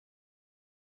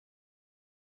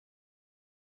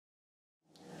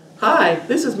Hi,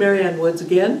 this is Marianne Woods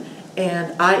again,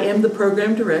 and I am the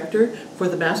Program Director for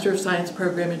the Master of Science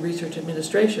Program in Research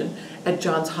Administration at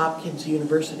Johns Hopkins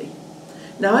University.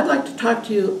 Now I'd like to talk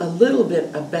to you a little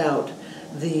bit about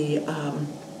the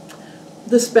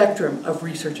spectrum of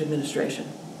research administration.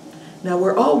 Now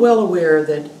we're all well aware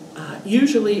that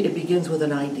usually it begins with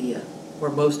an idea, or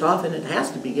most often it has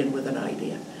to begin with an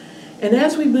idea. And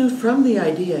as we move from the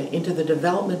idea into the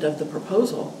development of the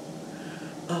proposal,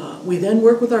 we then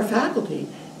work with our faculty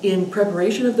in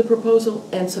preparation of the proposal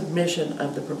and submission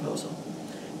of the proposal.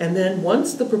 And then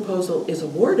once the proposal is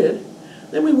awarded,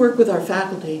 then we work with our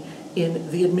faculty in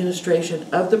the administration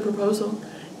of the proposal,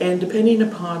 and depending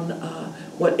upon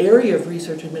what area of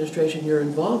research administration you're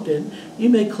involved in, you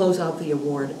may close out the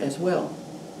award as well.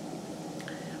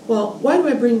 Well, why do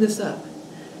I bring this up?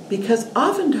 Because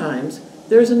oftentimes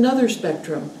there's another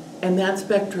spectrum, and that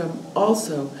spectrum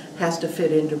also has to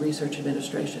fit into research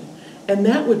administration. And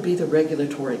that would be the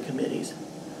regulatory committees.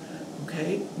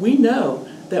 Okay? We know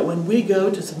that when we go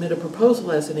to submit a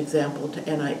proposal, as an example, to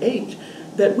NIH,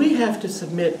 that we have to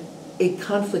submit a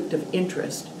conflict of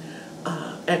interest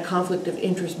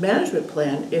management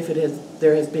plan if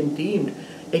there has been deemed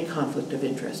a conflict of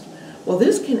interest. Well,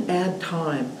 this can add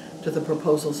time to the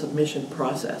proposal submission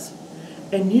process.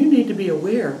 And you need to be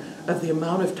aware of the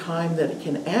amount of time that it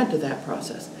can add to that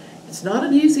process. It's not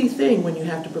an easy thing when you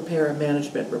have to prepare a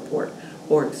management report,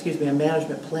 or a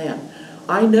management plan.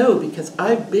 I know because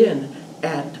I've been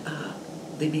at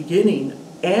the beginning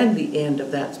and the end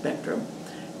of that spectrum,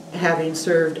 having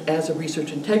served as a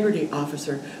research integrity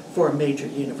officer for a major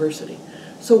university.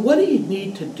 So what do you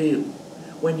need to do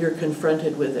when you're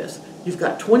confronted with this? You've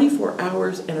got 24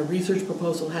 hours and a research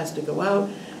proposal has to go out,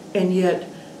 and yet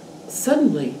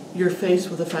suddenly you're faced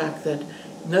with the fact that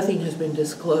nothing has been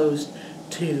disclosed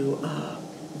to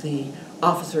the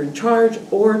officer in charge,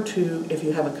 or to, if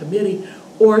you have a committee,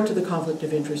 or to the conflict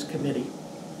of interest committee.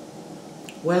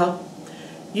 Well,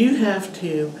 you have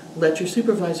to let your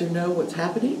supervisor know what's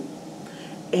happening,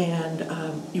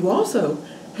 and you also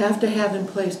have to have in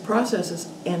place processes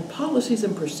and policies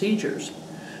and procedures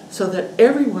so that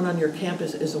everyone on your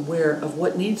campus is aware of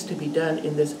what needs to be done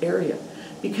in this area,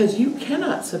 because you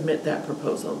cannot submit that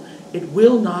proposal. It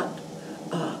will not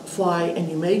fly, and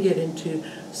you may get into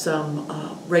some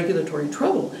regulatory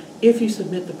trouble if you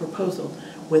submit the proposal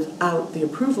without the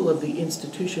approval of the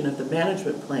institution of the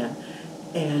management plan.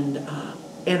 And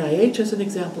NIH, as an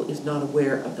example, is not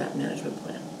aware of that management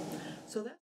plan.